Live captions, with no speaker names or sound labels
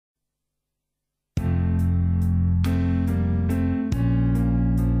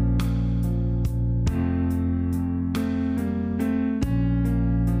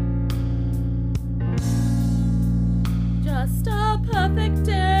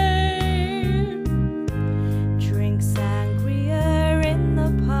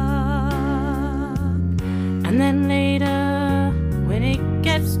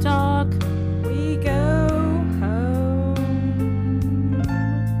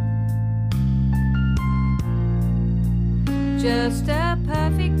just a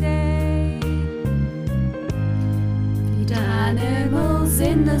perfect day. Feed animals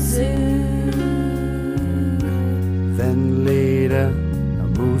in the zoo. Then later a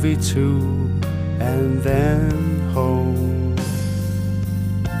movie too, and then home.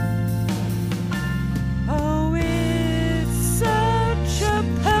 Oh, it's such a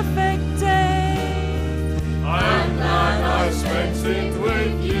perfect day. I'm glad I spent it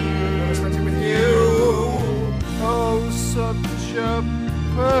with you. Oh, such a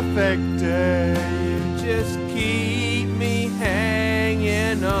perfect day. You just keep me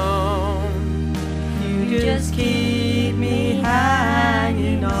hanging on. You just keep me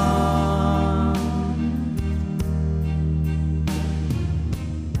hanging on.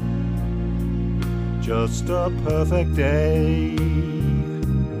 Just a perfect day.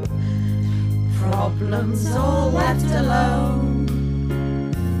 Problems all left alone.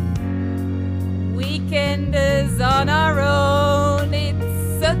 Weekenders on our own.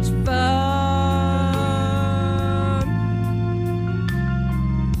 It's such fun.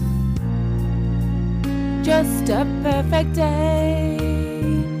 Just a perfect day.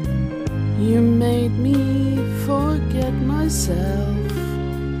 You made me forget myself.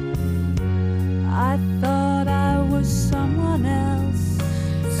 I thought I was someone else,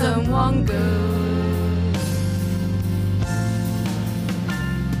 someone good.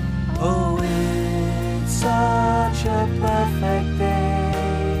 Oh, it's such a perfect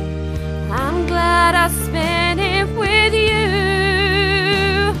day. I'm glad I spent it with you.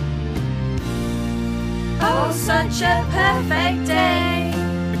 Oh, such a perfect day.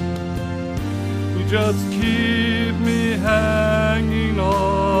 You just keep me hanging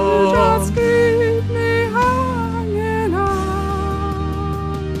on. Just keep me hanging on.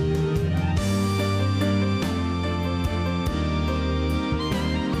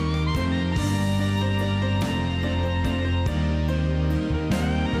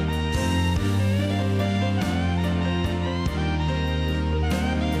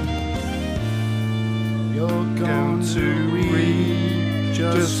 You're going to reap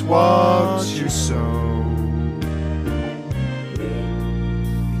just what you sow.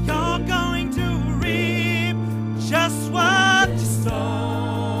 You're going to reap just what you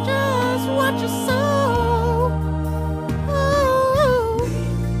sow. Just what you sow. Oh,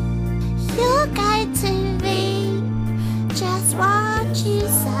 You're going to reap just what you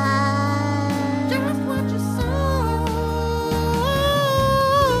sow. just what you sow.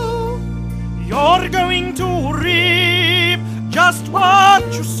 You're going to reap just what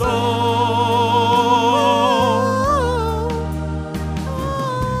you sow.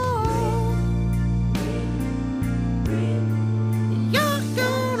 You're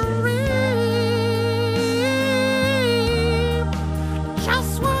gonna reap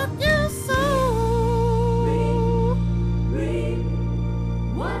just what you sow. Reap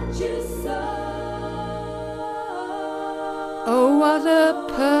what you sow. Oh, what a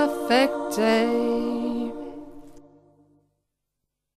perfect day.